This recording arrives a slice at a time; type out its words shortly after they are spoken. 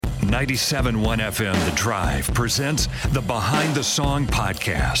97.1 FM The Drive presents the Behind the Song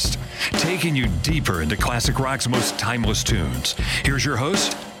podcast, taking you deeper into classic rock's most timeless tunes. Here's your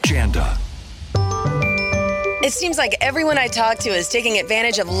host, Janda. It seems like everyone I talk to is taking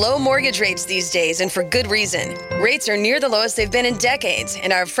advantage of low mortgage rates these days, and for good reason. Rates are near the lowest they've been in decades,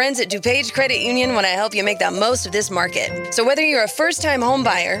 and our friends at DuPage Credit Union want to help you make the most of this market. So whether you're a first-time home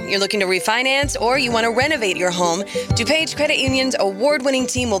buyer, you're looking to refinance, or you want to renovate your home, DuPage Credit Union's award-winning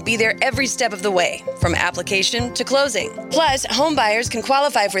team will be there every step of the way, from application to closing. Plus, home buyers can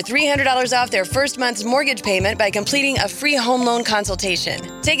qualify for $300 off their first month's mortgage payment by completing a free home loan consultation.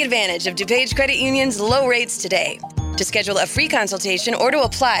 Take advantage of DuPage Credit Union's low rates today. To schedule a free consultation or to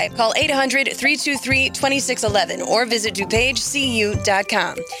apply, call 800-323-2611 or visit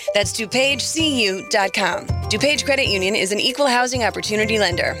DuPageCU.com. That's DuPageCU.com. DuPage Credit Union is an equal housing opportunity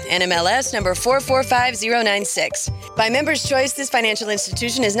lender. NMLS number 445096. By Members' Choice, this financial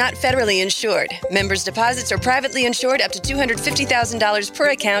institution is not federally insured. Members' deposits are privately insured up to $250,000 per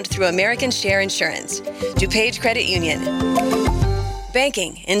account through American Share Insurance. DuPage Credit Union.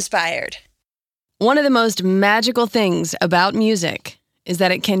 Banking inspired. One of the most magical things about music is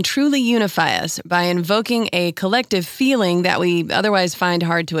that it can truly unify us by invoking a collective feeling that we otherwise find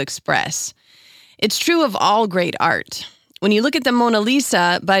hard to express. It's true of all great art. When you look at the Mona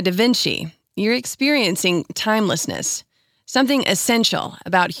Lisa by Da Vinci, you're experiencing timelessness, something essential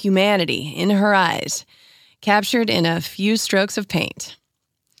about humanity in her eyes, captured in a few strokes of paint.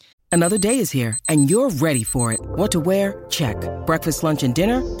 Another day is here, and you're ready for it. What to wear? Check. Breakfast, lunch, and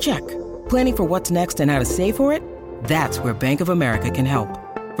dinner? Check. Planning for what's next and how to save for it? That's where Bank of America can help.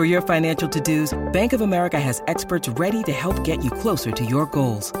 For your financial to-dos, Bank of America has experts ready to help get you closer to your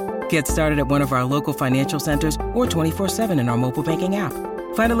goals. Get started at one of our local financial centers or 24/7 in our mobile banking app.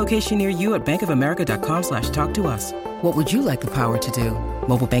 Find a location near you at bankofamerica.com/talktous. What would you like the power to do?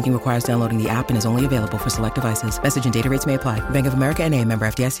 Mobile banking requires downloading the app and is only available for select devices. Message and data rates may apply. Bank of America N.A., member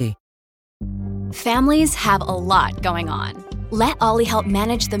FDIC. Families have a lot going on. Let Ollie help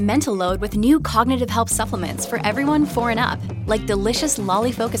manage the mental load with new cognitive help supplements for everyone 4 and up, like delicious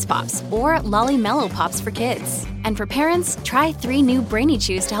Lolly Focus Pops or Lolly Mellow Pops for kids. And for parents, try 3 new Brainy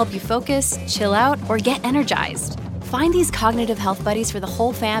Chews to help you focus, chill out, or get energized. Find these cognitive health buddies for the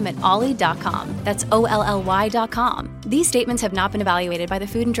whole fam at ollie.com. That's OLLY.com. These statements have not been evaluated by the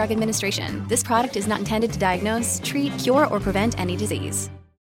Food and Drug Administration. This product is not intended to diagnose, treat, cure, or prevent any disease.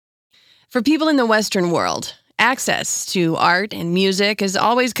 For people in the Western world, access to art and music has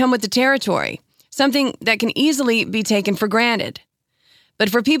always come with the territory, something that can easily be taken for granted. But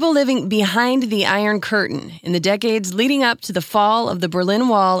for people living behind the Iron Curtain in the decades leading up to the fall of the Berlin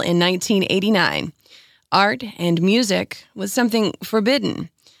Wall in 1989, art and music was something forbidden,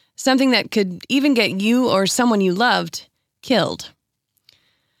 something that could even get you or someone you loved killed.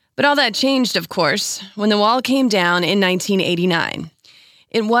 But all that changed, of course, when the wall came down in 1989.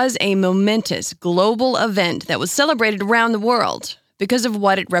 It was a momentous global event that was celebrated around the world because of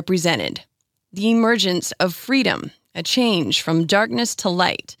what it represented. The emergence of freedom, a change from darkness to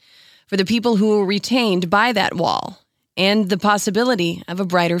light for the people who were retained by that wall, and the possibility of a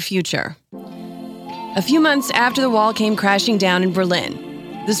brighter future. A few months after the wall came crashing down in Berlin,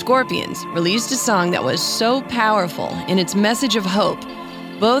 the Scorpions released a song that was so powerful in its message of hope,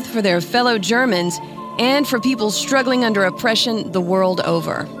 both for their fellow Germans and for people struggling under oppression the world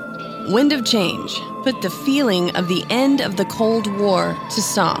over. Wind of Change put the feeling of the end of the Cold War to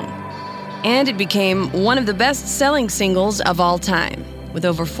song. And it became one of the best-selling singles of all time, with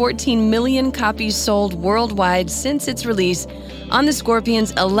over 14 million copies sold worldwide since its release on the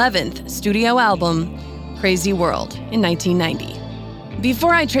Scorpions' 11th studio album, Crazy World, in 1990.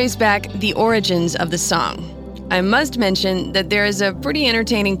 Before I trace back the origins of the song, I must mention that there is a pretty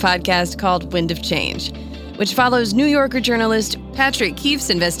entertaining podcast called Wind of Change, which follows New Yorker journalist Patrick Keefe's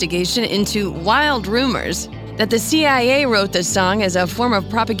investigation into wild rumors that the CIA wrote this song as a form of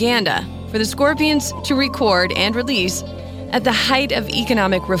propaganda for the Scorpions to record and release at the height of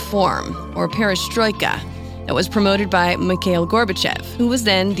economic reform, or perestroika, that was promoted by Mikhail Gorbachev, who was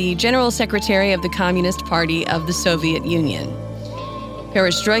then the General Secretary of the Communist Party of the Soviet Union.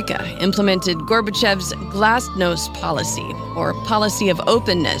 Perestroika implemented Gorbachev's glasnost policy, or policy of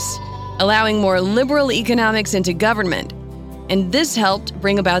openness, allowing more liberal economics into government. And this helped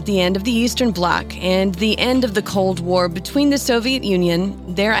bring about the end of the Eastern Bloc and the end of the Cold War between the Soviet Union,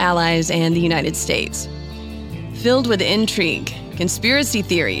 their allies, and the United States. Filled with intrigue, conspiracy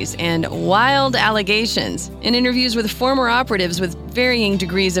theories, and wild allegations, and interviews with former operatives with varying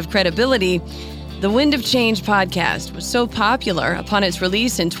degrees of credibility, the Wind of Change podcast was so popular upon its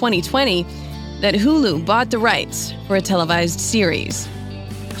release in 2020 that Hulu bought the rights for a televised series.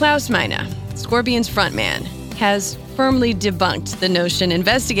 Klaus Meine, Scorpions frontman, has firmly debunked the notion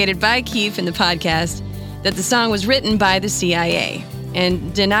investigated by Keefe in the podcast that the song was written by the CIA,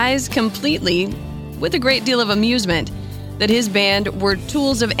 and denies completely, with a great deal of amusement, that his band were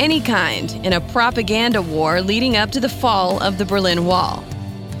tools of any kind in a propaganda war leading up to the fall of the Berlin Wall.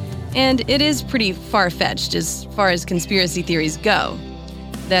 And it is pretty far-fetched as far as conspiracy theories go,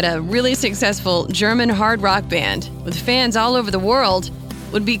 that a really successful German hard rock band with fans all over the world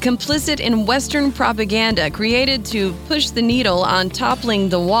would be complicit in Western propaganda created to push the needle on toppling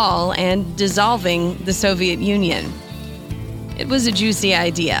the wall and dissolving the Soviet Union. It was a juicy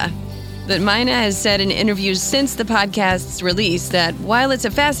idea, but Meine has said in interviews since the podcast's release that while it's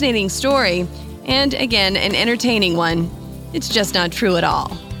a fascinating story, and again, an entertaining one, it's just not true at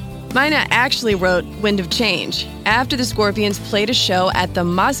all. Meine actually wrote Wind of Change after the Scorpions played a show at the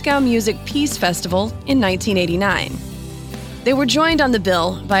Moscow Music Peace Festival in 1989. They were joined on the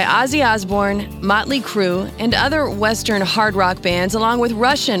bill by Ozzy Osbourne, Motley Crue, and other Western hard rock bands along with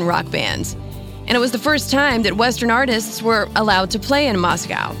Russian rock bands. And it was the first time that Western artists were allowed to play in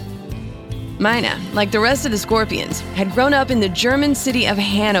Moscow. Meine, like the rest of the Scorpions, had grown up in the German city of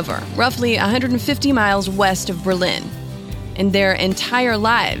Hanover, roughly 150 miles west of Berlin. And their entire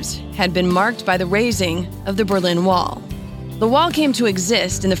lives had been marked by the raising of the Berlin Wall. The wall came to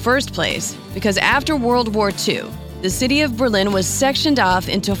exist in the first place because after World War II, the city of Berlin was sectioned off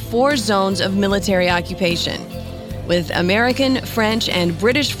into 4 zones of military occupation, with American, French, and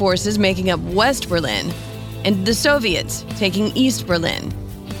British forces making up West Berlin, and the Soviets taking East Berlin.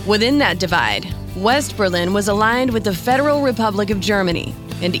 Within that divide, West Berlin was aligned with the Federal Republic of Germany,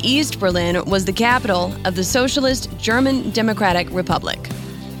 and East Berlin was the capital of the Socialist German Democratic Republic.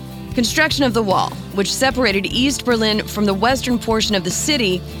 Construction of the wall, which separated East Berlin from the western portion of the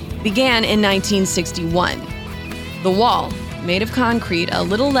city, began in 1961. The wall, made of concrete a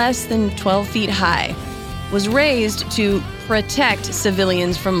little less than 12 feet high, was raised to protect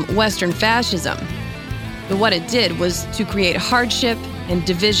civilians from Western fascism. But what it did was to create hardship and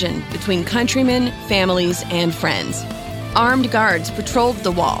division between countrymen, families, and friends. Armed guards patrolled the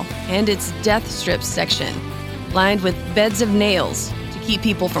wall and its death strip section, lined with beds of nails to keep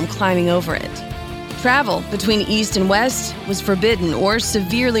people from climbing over it. Travel between East and West was forbidden or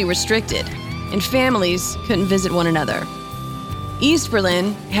severely restricted, and families couldn't visit one another. East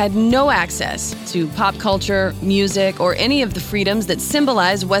Berlin had no access to pop culture, music, or any of the freedoms that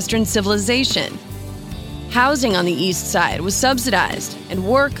symbolize Western civilization. Housing on the East Side was subsidized, and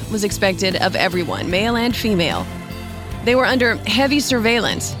work was expected of everyone, male and female. They were under heavy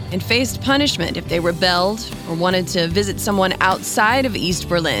surveillance and faced punishment if they rebelled or wanted to visit someone outside of East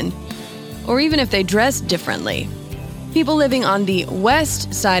Berlin, or even if they dressed differently. People living on the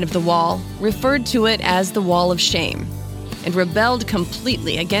west side of the wall referred to it as the Wall of Shame and rebelled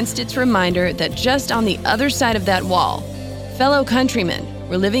completely against its reminder that just on the other side of that wall, fellow countrymen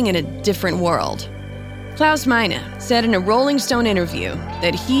were living in a different world. Klaus Meine said in a Rolling Stone interview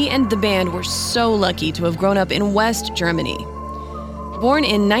that he and the band were so lucky to have grown up in West Germany. Born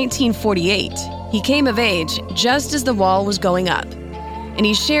in 1948, he came of age just as the wall was going up. And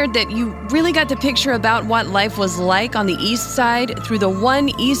he shared that you really got the picture about what life was like on the East Side through the one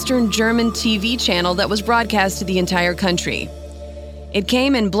Eastern German TV channel that was broadcast to the entire country. It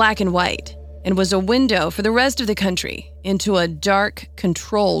came in black and white and was a window for the rest of the country into a dark,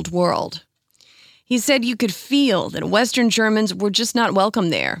 controlled world. He said you could feel that Western Germans were just not welcome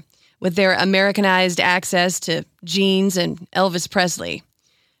there, with their Americanized access to jeans and Elvis Presley.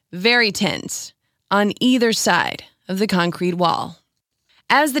 Very tense on either side of the concrete wall.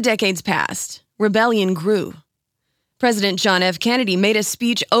 As the decades passed, rebellion grew. President John F. Kennedy made a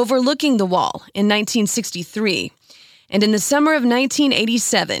speech overlooking the wall in 1963, and in the summer of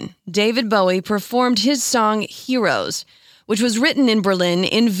 1987, David Bowie performed his song Heroes, which was written in Berlin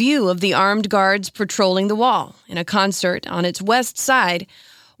in view of the armed guards patrolling the wall in a concert on its west side,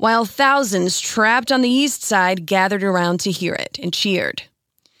 while thousands trapped on the east side gathered around to hear it and cheered.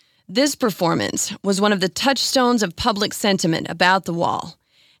 This performance was one of the touchstones of public sentiment about the wall.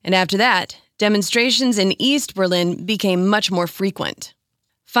 And after that, demonstrations in East Berlin became much more frequent.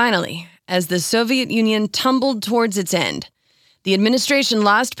 Finally, as the Soviet Union tumbled towards its end, the administration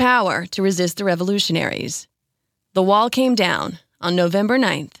lost power to resist the revolutionaries. The wall came down on November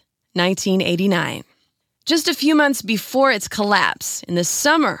 9th, 1989. Just a few months before its collapse, in the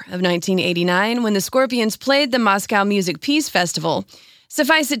summer of 1989, when the Scorpions played the Moscow Music Peace Festival,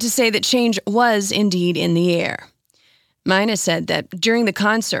 suffice it to say that change was indeed in the air. Meine said that during the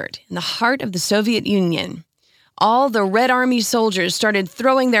concert, in the heart of the Soviet Union, all the Red Army soldiers started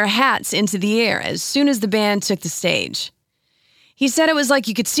throwing their hats into the air as soon as the band took the stage. He said it was like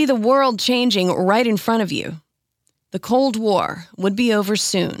you could see the world changing right in front of you. The Cold War would be over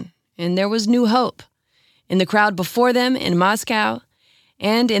soon, and there was new hope. In the crowd before them in Moscow,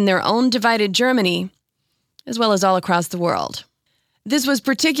 and in their own divided Germany, as well as all across the world. This was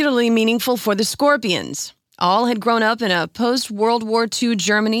particularly meaningful for the Scorpions. All had grown up in a post-World War II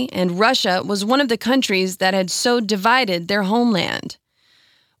Germany, and Russia was one of the countries that had so divided their homeland.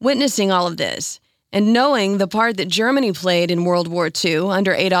 Witnessing all of this, and knowing the part that Germany played in World War II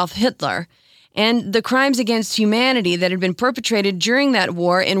under Adolf Hitler, and the crimes against humanity that had been perpetrated during that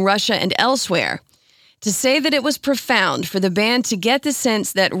war in Russia and elsewhere, to say that it was profound for the band to get the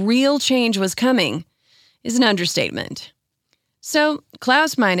sense that real change was coming is an understatement. So,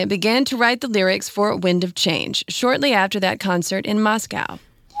 Klaus Meine began to write the lyrics for Wind of Change shortly after that concert in Moscow.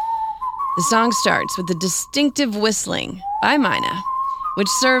 The song starts with the distinctive whistling by Meine, which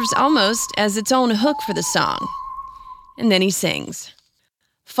serves almost as its own hook for the song. And then he sings,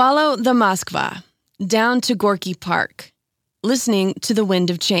 "Follow the Moskva, down to Gorky Park, listening to the wind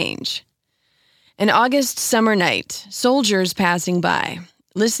of change. An August summer night, soldiers passing by,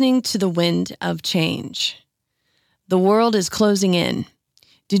 listening to the wind of change. The world is closing in.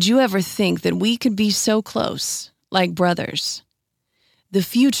 Did you ever think that we could be so close, like brothers? The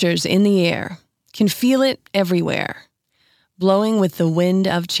future's in the air, can feel it everywhere, blowing with the wind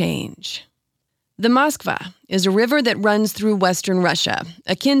of change." The Moskva is a river that runs through western Russia,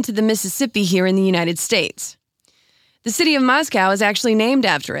 akin to the Mississippi here in the United States. The city of Moscow is actually named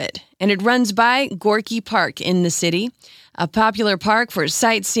after it, and it runs by Gorky Park in the city, a popular park for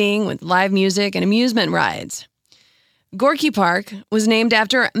sightseeing with live music and amusement rides. Gorky Park was named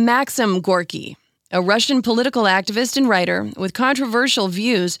after Maxim Gorky, a Russian political activist and writer with controversial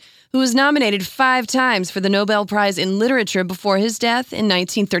views who was nominated 5 times for the Nobel Prize in Literature before his death in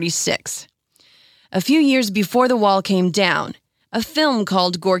 1936. A few years before the wall came down, a film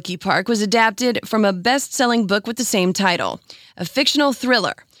called Gorky Park was adapted from a best-selling book with the same title, a fictional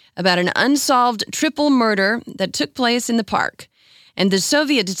thriller about an unsolved triple murder that took place in the park, and the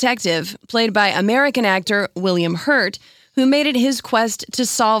Soviet detective, played by American actor William Hurt, who made it his quest to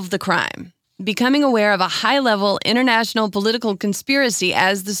solve the crime, becoming aware of a high-level international political conspiracy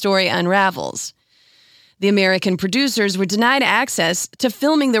as the story unravels. The American producers were denied access to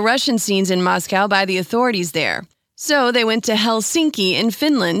filming the Russian scenes in Moscow by the authorities there, so they went to Helsinki in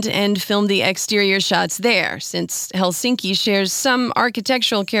Finland and filmed the exterior shots there, since Helsinki shares some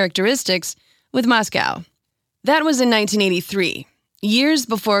architectural characteristics with Moscow. That was in 1983. Years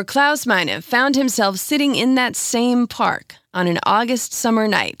before Klaus Meine found himself sitting in that same park on an August summer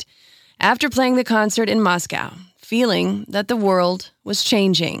night after playing the concert in Moscow, feeling that the world was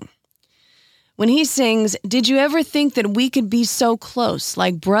changing. When he sings, "Did you ever think that we could be so close,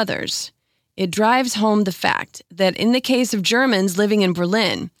 like brothers?" it drives home the fact that in the case of Germans living in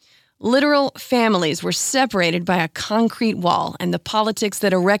Berlin, literal families were separated by a concrete wall and the politics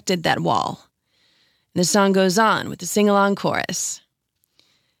that erected that wall. And the song goes on with the sing-along chorus.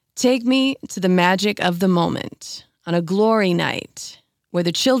 "Take me to the magic of the moment, on a glory night, where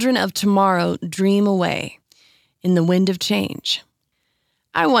the children of tomorrow dream away in the wind of change."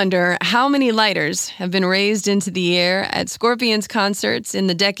 I wonder how many lighters have been raised into the air at Scorpions concerts in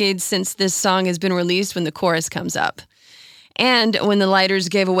the decades since this song has been released when the chorus comes up. And when the lighters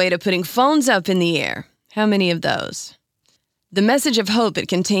gave way to putting phones up in the air, how many of those? The message of hope it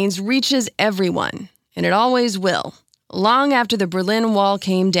contains reaches everyone, and it always will, long after the Berlin Wall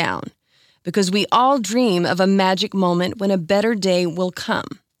came down, because we all dream of a magic moment when a better day will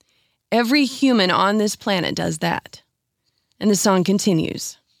come. Every human on this planet does that. And the song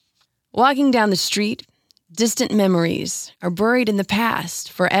continues. "Walking down the street, distant memories are buried in the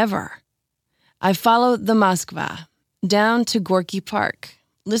past forever. I follow the Moskva down to Gorky Park,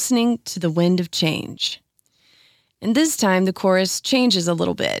 listening to the wind of change." And this time the chorus changes a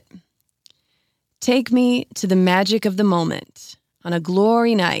little bit. "Take me to the magic of the moment, on a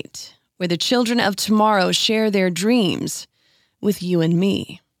glory night, where the children of tomorrow share their dreams with you and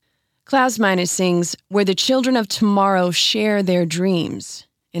me." Klaus Meine sings, "Where the children of tomorrow share their dreams,"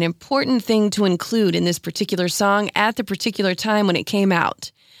 an important thing to include in this particular song at the particular time when it came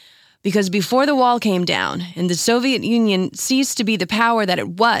out. Because before the wall came down and the Soviet Union ceased to be the power that it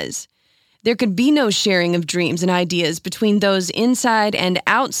was, there could be no sharing of dreams and ideas between those inside and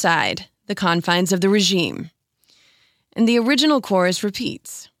outside the confines of the regime. And the original chorus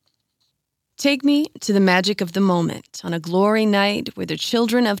repeats. "Take me to the magic of the moment, on a glory night where the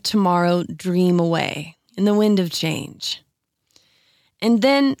children of tomorrow dream away in the wind of change." And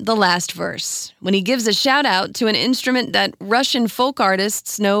then the last verse, when he gives a shout-out to an instrument that Russian folk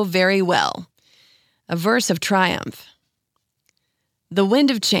artists know very well, a verse of triumph. The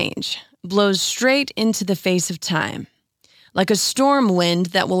wind of change blows straight into the face of time, like a storm wind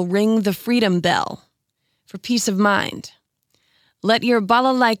that will ring the freedom bell for peace of mind. Let your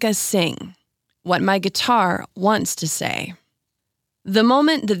balalaika sing what my guitar wants to say. The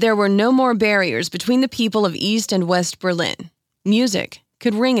moment that there were no more barriers between the people of East and West Berlin, music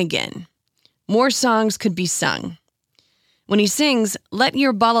could ring again. More songs could be sung. When he sings, let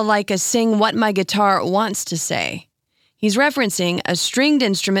your balalaika sing what my guitar wants to say, he's referencing a stringed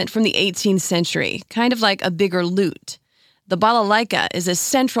instrument from the 18th century, kind of like a bigger lute. The balalaika is a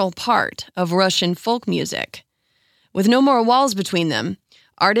central part of Russian folk music. With no more walls between them,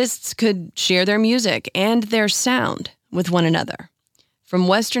 artists could share their music and their sound with one another. From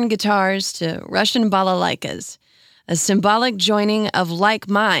Western guitars to Russian balalaikas, a symbolic joining of like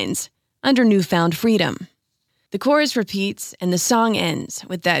minds under newfound freedom. The chorus repeats and the song ends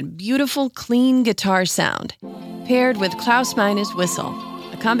with that beautiful, clean guitar sound, paired with Klaus Meine's whistle,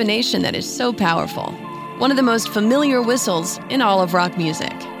 a combination that is so powerful. One of the most familiar whistles in all of rock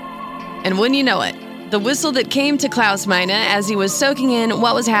music. And wouldn't you know it, the whistle that came to Klaus Meine as he was soaking in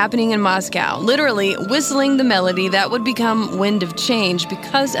what was happening in Moscow, literally whistling the melody that would become Wind of Change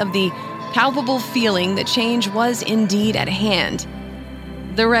because of the palpable feeling that change was indeed at hand.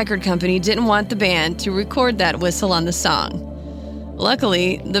 The record company didn't want the band to record that whistle on the song.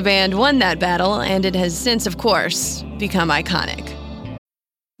 Luckily, the band won that battle, and it has since, of course, become iconic.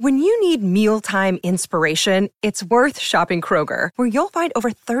 When you need mealtime inspiration, it's worth shopping Kroger, where you'll find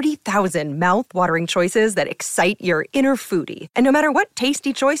over 30,000 mouth-watering choices that excite your inner foodie. And no matter what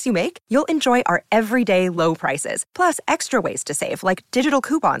tasty choice you make, you'll enjoy our everyday low prices, plus extra ways to save, like digital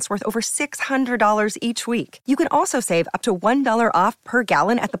coupons worth over $600 each week. You can also save up to $1 off per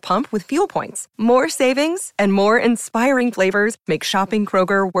gallon at the pump with fuel points. More savings and more inspiring flavors make shopping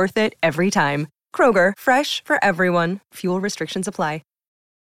Kroger worth it every time. Kroger, fresh for everyone. Fuel restrictions apply.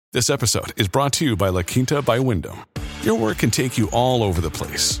 This episode is brought to you by La Quinta by Wyndham. Your work can take you all over the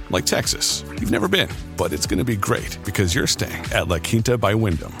place, like Texas. You've never been, but it's going to be great because you're staying at La Quinta by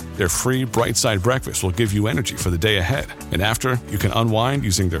Wyndham. Their free Bright Side breakfast will give you energy for the day ahead. And after, you can unwind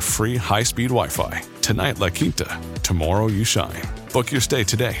using their free high-speed Wi-Fi. Tonight, La Quinta. Tomorrow, you shine. Book your stay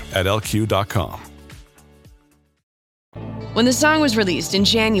today at LQ.com. When the song was released in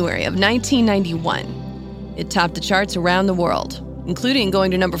January of 1991, it topped the charts around the world, including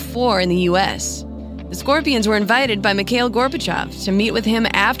going to number 4 in the U.S. The Scorpions were invited by Mikhail Gorbachev to meet with him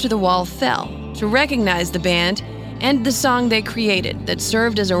after the wall fell to recognize the band and the song they created that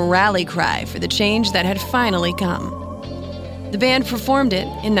served as a rally cry for the change that had finally come. The band performed it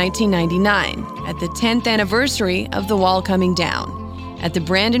in 1999 at the 10th anniversary of the wall coming down at the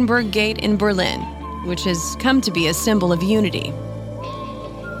Brandenburg Gate in Berlin, which has come to be a symbol of unity.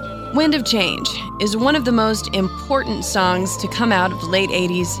 Wind of Change is one of the most important songs to come out of the late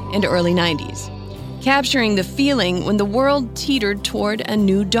 80s and early 90s, capturing the feeling when the world teetered toward a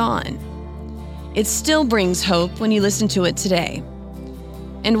new dawn. It still brings hope when you listen to it today.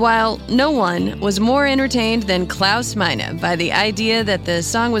 And while no one was more entertained than Klaus Meine by the idea that the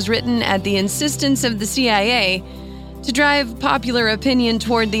song was written at the insistence of the CIA to drive popular opinion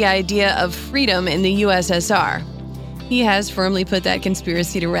toward the idea of freedom in the USSR, he has firmly put that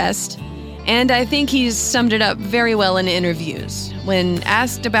conspiracy to rest, and I think he's summed it up very well in interviews. When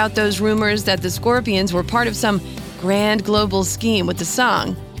asked about those rumors that the Scorpions were part of some grand global scheme with the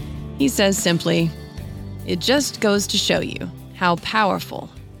song, he says simply, "It just goes to show you how powerful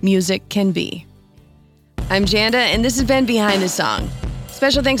music can be." I'm Janda, and this has been Behind the Song.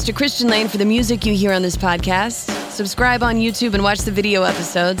 Special thanks to Christian Lane for the music you hear on this podcast. Subscribe on YouTube and watch the video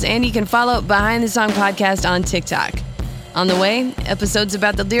episodes, and you can follow Behind the Song podcast on TikTok. On the way, episodes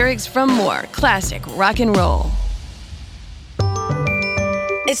about the lyrics from more classic rock and roll.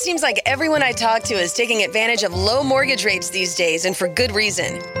 It seems like everyone I talk to is taking advantage of low mortgage rates these days, and for good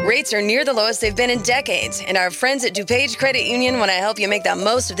reason. Rates are near the lowest they've been in decades, and our friends at DuPage Credit Union want to help you make the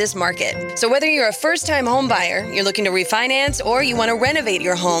most of this market. So whether you're a first-time home buyer, you're looking to refinance, or you want to renovate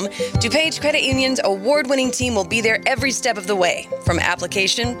your home, DuPage Credit Union's award-winning team will be there every step of the way, from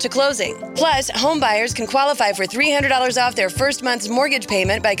application to closing. Plus, home buyers can qualify for $300 off their first month's mortgage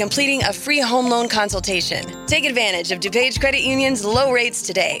payment by completing a free home loan consultation. Take advantage of DuPage Credit Union's low rates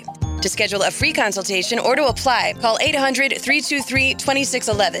today. To schedule a free consultation or to apply, call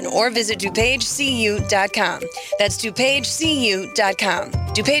 800-323-2611 or visit DuPageCU.com. That's DuPageCU.com.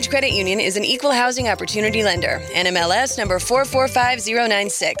 DuPage Credit Union is an equal housing opportunity lender. NMLS number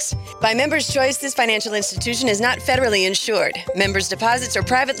 445096. By Members' Choice, this financial institution is not federally insured. Members' deposits are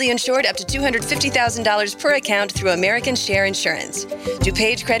privately insured up to $250,000 per account through American Share Insurance.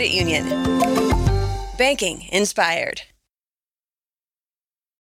 DuPage Credit Union. Banking inspired.